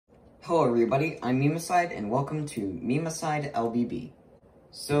Hello everybody, I'm Memicide and welcome to Memicide LBB.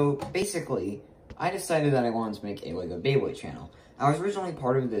 So basically, I decided that I wanted to make a Lego Beyblade channel. I was originally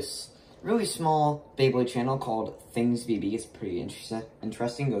part of this really small Beyblade channel called Things VB. It's pretty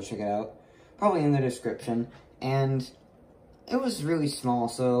interesting, go check it out. Probably in the description. And it was really small,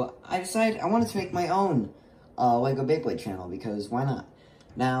 so I decided I wanted to make my own Lego Beyblade channel, because why not?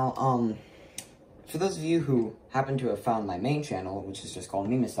 Now, for those of you who happen to have found my main channel, which is just called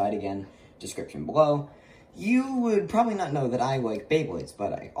Memicide, again, description below, you would probably not know that I like Beyblades,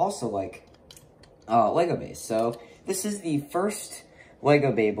 but I also like Lego Bays. So this is the first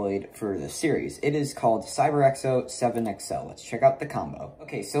Lego Beyblade for the series. It is called Cyber Exo 7XL. Let's check out the combo.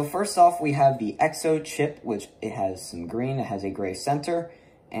 Okay, so first off, we have the Exo chip, which it has some green, it has a gray center,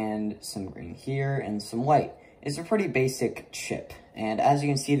 and some green here, and some white. It's a pretty basic chip, and as you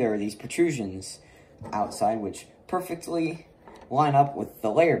can see, there are these protrusions outside, which perfectly line up with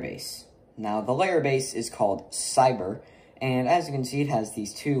the layer base. Now, the layer base is called Cyber, and as you can see, it has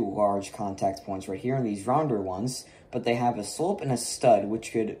these two large contact points right here, and these rounder ones, but they have a slope and a stud,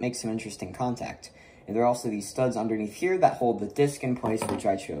 which could make some interesting contact. And there are also these studs underneath here that hold the disc in place, which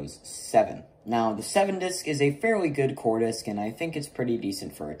I chose 7. Now, the 7 disc is a fairly good core disc, and I think it's pretty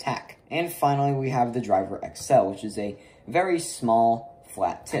decent for attack. And finally, we have the Driver XL, which is a very small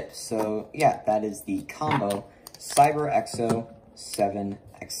flat tip. So yeah, that is the combo Cyber Exo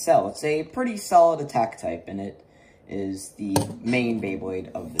 7XL. It's a pretty solid attack type, and it is the main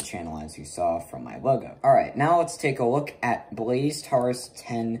Beyblade of the channel, as you saw from my logo. Alright, now let's take a look at Blaze Taurus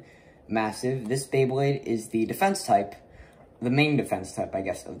 10 Massive. This Beyblade is the defense type, the main defense type, I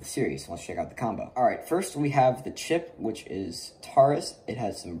guess, of the series. Let's check out the combo. Alright, first we have the chip, which is Taurus. It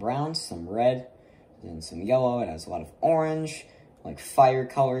has some brown, some red, and some yellow. It has a lot of orange, like fire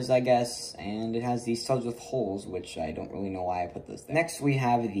colors, I guess, and it has these studs with holes, which I don't really know why I put those there. Next, we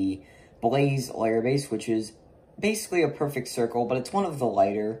have the Blaze layer base, which is basically a perfect circle, but it's one of the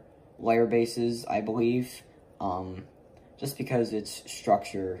lighter layer bases, I believe, just because its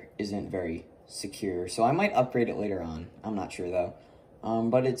structure isn't very secure, so I might upgrade it later on. I'm not sure, though.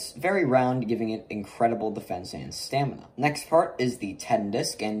 But it's very round, giving it incredible defense and stamina. Next part is the 10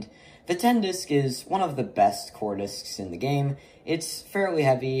 disc, and the 10 disc is one of the best core discs in the game. It's fairly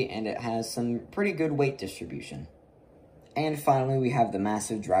heavy, and it has some pretty good weight distribution. And finally, we have the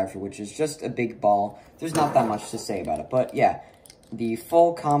massive driver, which is just a big ball. There's not that much to say about it, but yeah, the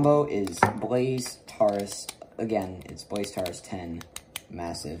full combo is Blaze Taurus. Again, it's Blaze Taurus 10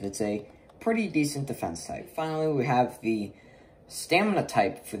 Massive. It's a pretty decent defense type. Finally, we have the stamina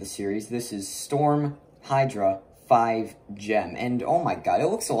type for the series. This is Storm Hydra 5 Gem, and oh my god, it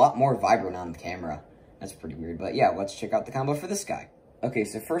looks a lot more vibrant on the camera. That's pretty weird, but yeah, let's check out the combo for this guy. Okay,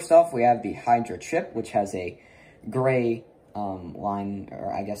 so first off, we have the Hydra chip, which has a gray line,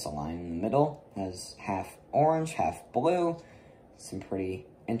 or I guess a line in the middle. It has half orange, half blue. Some pretty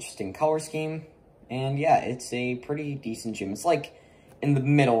interesting color scheme, and yeah, it's a pretty decent gem. It's like in the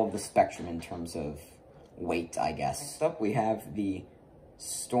middle of the spectrum in terms of weight, I guess. Next up, we have the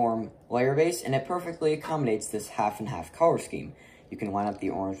Storm layer base, and it perfectly accommodates this half and half color scheme. You can line up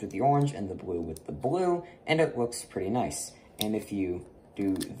the orange with the orange and the blue with the blue, and it looks pretty nice. And if you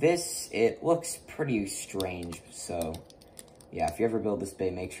do this, it looks pretty strange. So yeah, if you ever build this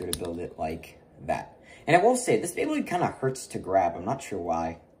bay, make sure to build it like that. And I will say, this Beyblade kind of hurts to grab. I'm not sure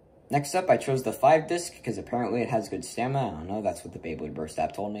why. Next up, I chose the 5 disc because apparently it has good stamina. I don't know, that's what the Beyblade Burst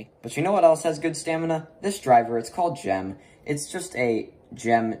app told me. But you know what else has good stamina? This driver. It's called Gem. It's just a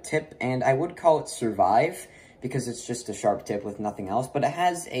gem tip, and I would call it Survive because it's just a sharp tip with nothing else, but it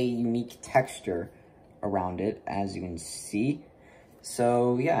has a unique texture around it, as you can see.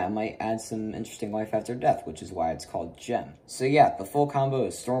 So yeah, it might add some interesting life after death, which is why it's called Gem. So yeah, the full combo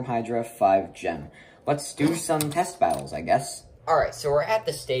is Storm Hydra 5 Gem. Let's do some test battles, I guess. Alright, so we're at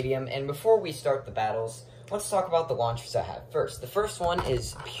the stadium, and before we start the battles, let's talk about the launchers I have first. The first one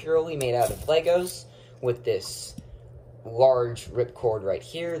is purely made out of Legos, with this large ripcord right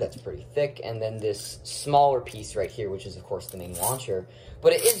here that's pretty thick, and then this smaller piece right here, which is of course the main launcher,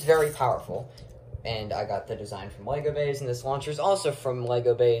 but it is very powerful. And I got the design from Lego Bays, and this launcher is also from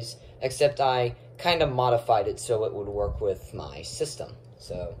Lego Bays, except I kind of modified it so it would work with my system.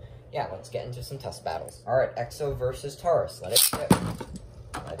 So yeah, let's get into some test battles. Alright, Exo versus Taurus. Let it rip.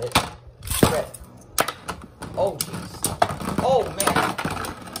 Let it rip. Oh jeez. Oh man.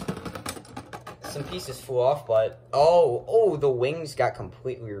 Some pieces flew off, but oh, the wings got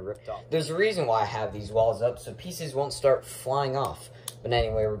completely ripped off. There's a reason why I have these walls up, so pieces won't start flying off. But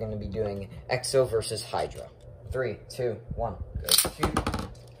anyway, we're going to be doing Exo versus Hydra. 3, 2, 1, go shoot.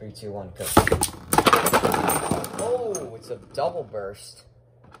 3, 2, 1, go shoot. Oh, it's a double burst.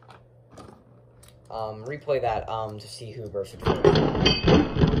 replay that, to see who versus who.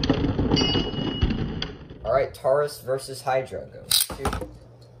 Alright, Taurus versus Hydra. Go. 2,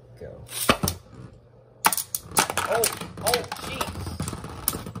 go. Oh, jeez.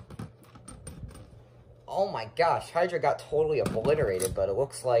 Oh my gosh, Hydra got totally obliterated, but it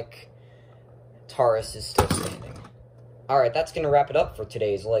looks like Taurus is still standing. Alright, that's going to wrap it up for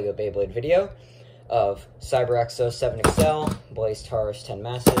today's LEGO Beyblade video of Cyber Exo 7 XL, Blaze Taurus 10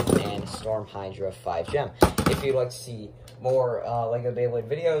 Massive, and Storm Hydra 5 Gem. If you'd like to see more LEGO Beyblade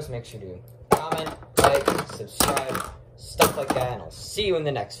videos, make sure to comment, like, subscribe, stuff like that, and I'll see you in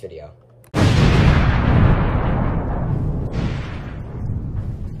the next video.